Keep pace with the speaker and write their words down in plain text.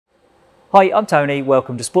Hi, I'm Tony.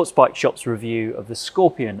 Welcome to Sports Bike Shop's review of the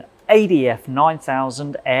Scorpion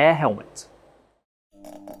ADF-9000 Air helmet.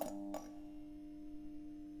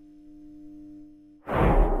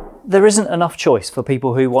 There isn't enough choice for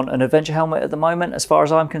people who want an adventure helmet at the moment, as far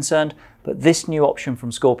as I'm concerned, but this new option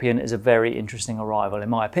from Scorpion is a very interesting arrival in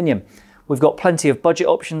my opinion. We've got plenty of budget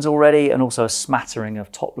options already and also a smattering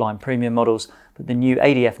of top-line premium models, but the new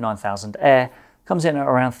ADF-9000 Air comes in at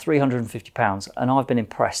around £350 and I've been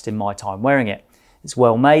impressed in my time wearing it. It's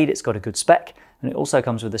well made, it's got a good spec, and it also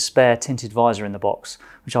comes with a spare tinted visor in the box,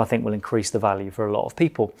 which I think will increase the value for a lot of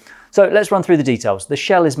people. So let's run through the details. The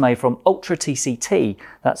shell is made from Ultra TCT,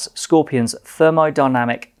 that's Scorpion's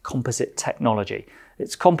thermodynamic composite technology.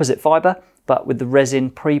 It's composite fibre, but with the resin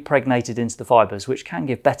pre-pregnated into the fibres, which can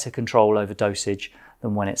give better control over dosage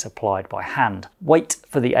than when it's applied by hand. Weight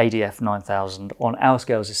for the ADF-9000 on our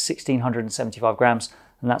scales is 1,675 grams,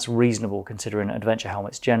 and that's reasonable considering adventure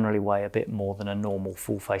helmets generally weigh a bit more than a normal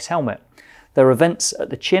full-face helmet. There are vents at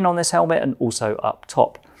the chin on this helmet and also up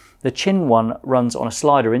top. The chin one runs on a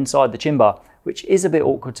slider inside the chin bar, which is a bit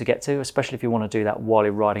awkward to get to, especially if you want to do that while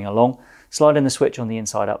you're riding along. Sliding the switch on the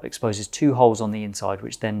inside up exposes two holes on the inside,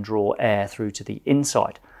 which then draw air through to the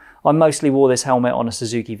inside. I mostly wore this helmet on a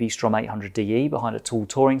Suzuki V-Strom 800DE behind a tall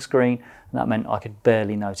touring screen, and that meant I could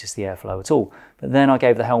barely notice the airflow at all. But then I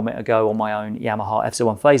gave the helmet a go on my own Yamaha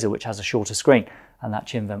FZ1 Phaser, which has a shorter screen, and that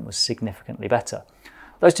chin vent was significantly better.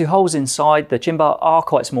 Those two holes inside the chin bar are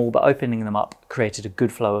quite small, but opening them up created a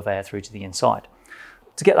good flow of air through to the inside.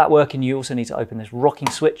 To get that working, you also need to open this rocking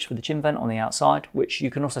switch for the chin vent on the outside, which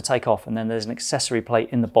you can also take off, and then there's an accessory plate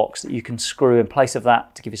in the box that you can screw in place of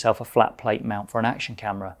that to give yourself a flat plate mount for an action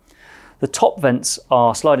camera. The top vents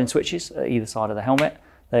are sliding switches at either side of the helmet.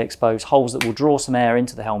 They expose holes that will draw some air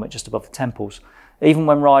into the helmet just above the temples. Even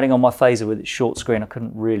when riding on my Phaser with its short screen, I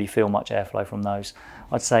couldn't really feel much airflow from those.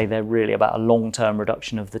 I'd say they're really about a long-term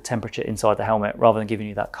reduction of the temperature inside the helmet rather than giving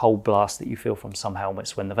you that cold blast that you feel from some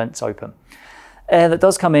helmets when the vents open. Air that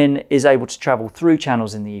does come in is able to travel through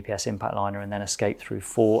channels in the EPS impact liner and then escape through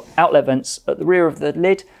 4 outlet vents at the rear of the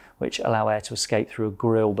lid, which allow air to escape through a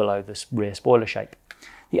grille below the rear spoiler shape.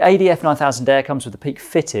 The ADF-9000 Air comes with the peak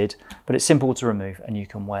fitted, but it's simple to remove and you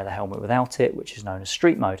can wear the helmet without it, which is known as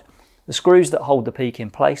street mode. The screws that hold the peak in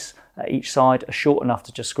place at each side are short enough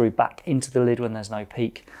to just screw back into the lid when there's no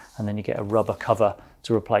peak, and then you get a rubber cover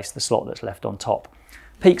to replace the slot that's left on top.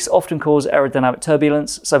 Peaks often cause aerodynamic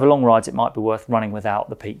turbulence, so for long rides it might be worth running without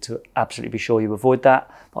the peak to absolutely be sure you avoid that,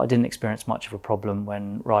 but I didn't experience much of a problem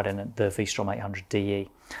when riding the V-Strom 800DE.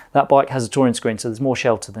 That bike has a touring screen, so there's more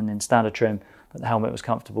shelter than in standard trim, but the helmet was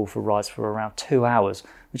comfortable for rides for around 2 hours,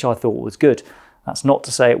 which I thought was good. That's not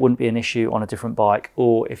to say it wouldn't be an issue on a different bike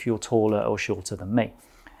or if you're taller or shorter than me.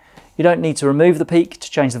 You don't need to remove the peak to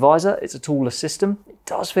change the visor, it's a toolless system. It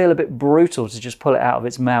does feel a bit brutal to just pull it out of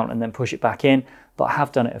its mount and then push it back in, but I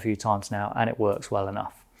have done it a few times now and it works well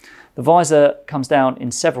enough. The visor comes down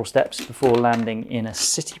in several steps before landing in a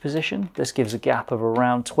sitting position. This gives a gap of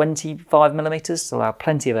around 25mm to allow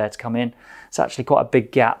plenty of air to come in. It's actually quite a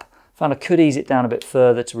big gap. Found I could ease it down a bit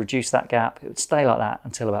further to reduce that gap. It would stay like that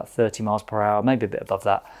until about 30 miles per hour, maybe a bit above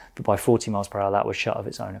that, but by 40 miles per hour that would shut of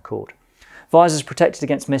its own accord. Visor is protected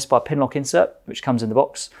against mist by a pinlock insert, which comes in the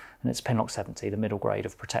box, and it's pinlock 70, the middle grade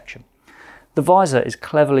of protection. The visor is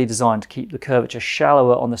cleverly designed to keep the curvature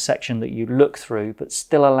shallower on the section that you look through, but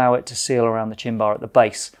still allow it to seal around the chin bar at the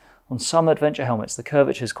base. On some adventure helmets, the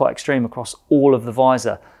curvature is quite extreme across all of the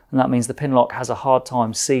visor, and that means the pinlock has a hard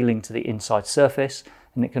time sealing to the inside surface,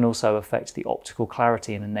 and it can also affect the optical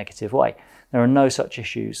clarity in a negative way. There are no such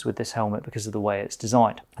issues with this helmet because of the way it's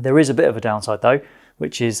designed. There is a bit of a downside though,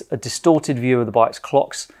 which is a distorted view of the bike's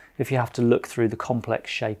clocks if you have to look through the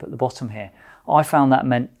complex shape at the bottom here. I found that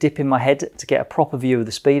meant dipping my head to get a proper view of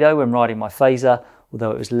the speedo when riding my Phaser,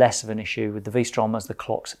 although it was less of an issue with the V-Strom as the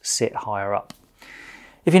clocks sit higher up.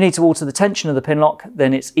 If you need to alter the tension of the pinlock,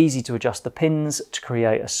 then it's easy to adjust the pins to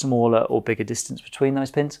create a smaller or bigger distance between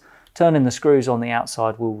those pins. Turning the screws on the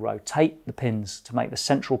outside will rotate the pins to make the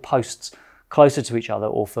central posts closer to each other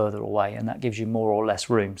or further away, and that gives you more or less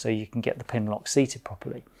room so you can get the pinlock seated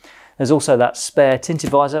properly. There's also that spare tinted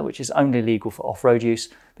visor, which is only legal for off-road use,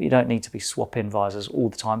 but you don't need to be swapping visors all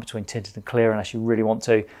the time between tinted and clear unless you really want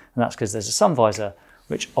to, and that's because there's a sun visor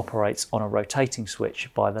which operates on a rotating switch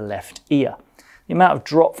by the left ear. The amount of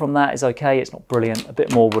drop from that is okay, it's not brilliant, a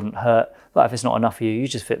bit more wouldn't hurt, but if it's not enough for you, you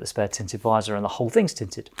just fit the spare tinted visor and the whole thing's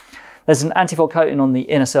tinted. There's an anti-fog coating on the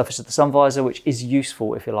inner surface of the sun visor, which is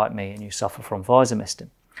useful if you're like me and you suffer from visor misting.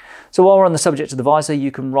 So while we're on the subject of the visor,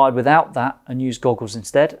 you can ride without that and use goggles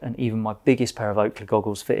instead, and even my biggest pair of Oakley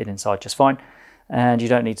goggles fitted inside just fine. and you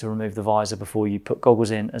don't need to remove the visor before you put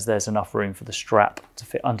goggles in, as there's enough room for the strap to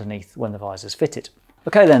fit underneath when the visor's fitted.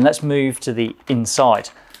 Okay then, let's move to the inside.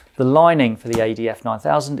 The lining for the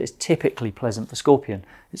ADF-9000 is typically pleasant for Scorpion.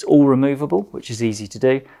 It's all removable, which is easy to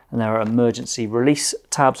do, and there are emergency release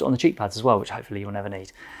tabs on the cheek pads as well, which hopefully you'll never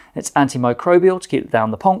need. It's antimicrobial to keep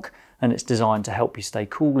down the ponk, and it's designed to help you stay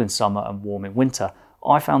cool in summer and warm in winter.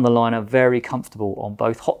 I found the liner very comfortable on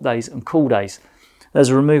both hot days and cool days. There's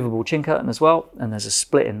a removable chin curtain as well, and there's a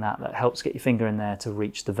split in that helps get your finger in there to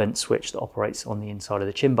reach the vent switch that operates on the inside of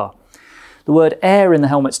the chin bar. The word air in the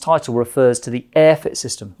helmet's title refers to the air fit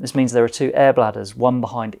system. This means there are 2 air bladders, one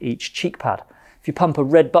behind each cheek pad. If you pump a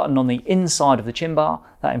red button on the inside of the chin bar,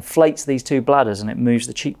 that inflates these 2 bladders and it moves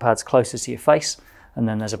the cheek pads closer to your face. And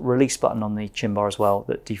then there's a release button on the chin bar as well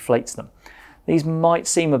that deflates them. These might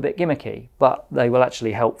seem a bit gimmicky, but they will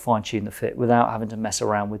actually help fine-tune the fit without having to mess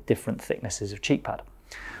around with different thicknesses of cheek pad.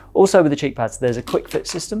 Also with the cheek pads, there's a quick fit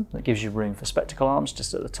system that gives you room for spectacle arms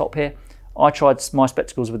just at the top here. I tried my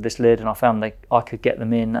spectacles with this lid and I found I could get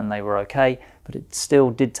them in and they were okay, but it still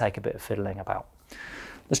did take a bit of fiddling about.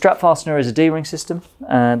 The strap fastener is a D-ring system,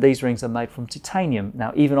 and these rings are made from titanium.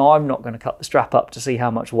 Now, even I'm not going to cut the strap up to see how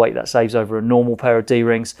much weight that saves over a normal pair of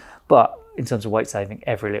D-rings, but in terms of weight saving,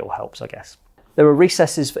 every little helps, I guess. There are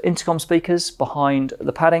recesses for intercom speakers behind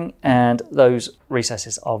the padding, and those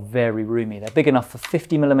recesses are very roomy. They're big enough for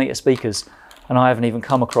 50mm speakers, and I haven't even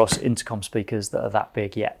come across intercom speakers that are that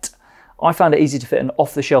big yet. I found it easy to fit an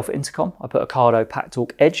off-the-shelf intercom. I put a Cardo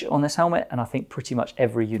PackTalk Edge on this helmet, and I think pretty much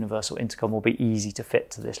every universal intercom will be easy to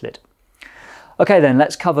fit to this lid. Okay then,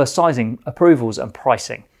 let's cover sizing, approvals and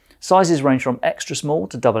pricing. Sizes range from extra small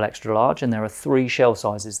to double extra large, and there are 3 shell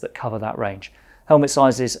sizes that cover that range. Helmet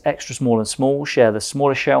sizes extra small and small share the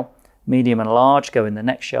smallest shell, medium and large go in the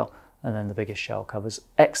next shell, and then the biggest shell covers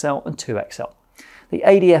XL and 2XL. The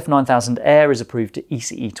ADF-9000 Air is approved to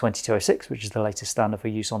ECE 2206, which is the latest standard for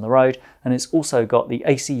use on the road, and it's also got the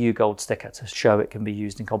ACU gold sticker to show it can be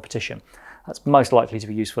used in competition. That's most likely to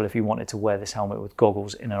be useful if you wanted to wear this helmet with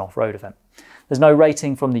goggles in an off-road event. There's no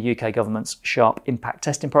rating from the UK government's Sharp impact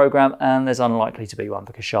testing programme, and there's unlikely to be one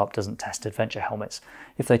because Sharp doesn't test adventure helmets.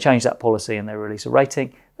 If they change that policy and they release a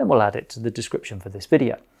rating, then we'll add it to the description for this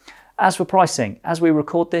video. As for pricing, as we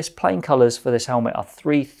record this, plain colours for this helmet are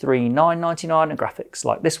 $339.99 and graphics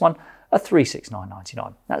like this one are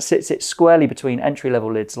 $369.99. That sits it squarely between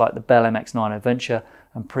entry-level lids like the Bell MX-9 Adventure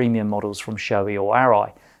and premium models from Shoei or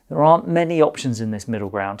Arai. There aren't many options in this middle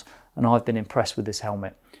ground, and I've been impressed with this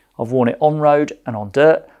helmet. I've worn it on road and on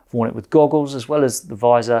dirt, I've worn it with goggles as well as the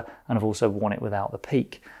visor, and I've also worn it without the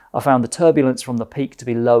peak. I found the turbulence from the peak to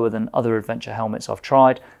be lower than other adventure helmets I've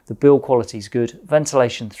tried. The build quality is good.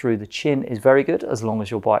 Ventilation through the chin is very good as long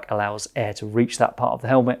as your bike allows air to reach that part of the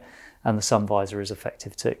helmet, and the sun visor is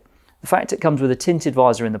effective too. The fact it comes with a tinted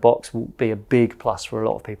visor in the box will be a big plus for a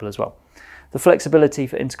lot of people as well. The flexibility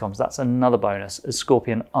for intercoms, that's another bonus, as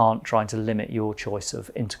Scorpion aren't trying to limit your choice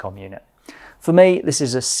of intercom unit. For me, this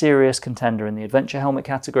is a serious contender in the adventure helmet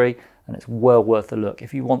category, and it's well worth a look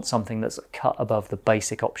if you want something that's a cut above the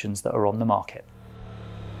basic options that are on the market.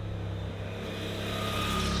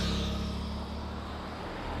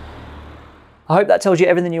 I hope that tells you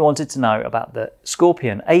everything you wanted to know about the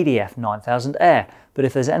Scorpion ADF-9000 Air, but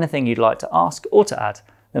if there's anything you'd like to ask or to add,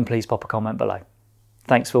 then please pop a comment below.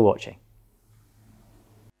 Thanks for watching.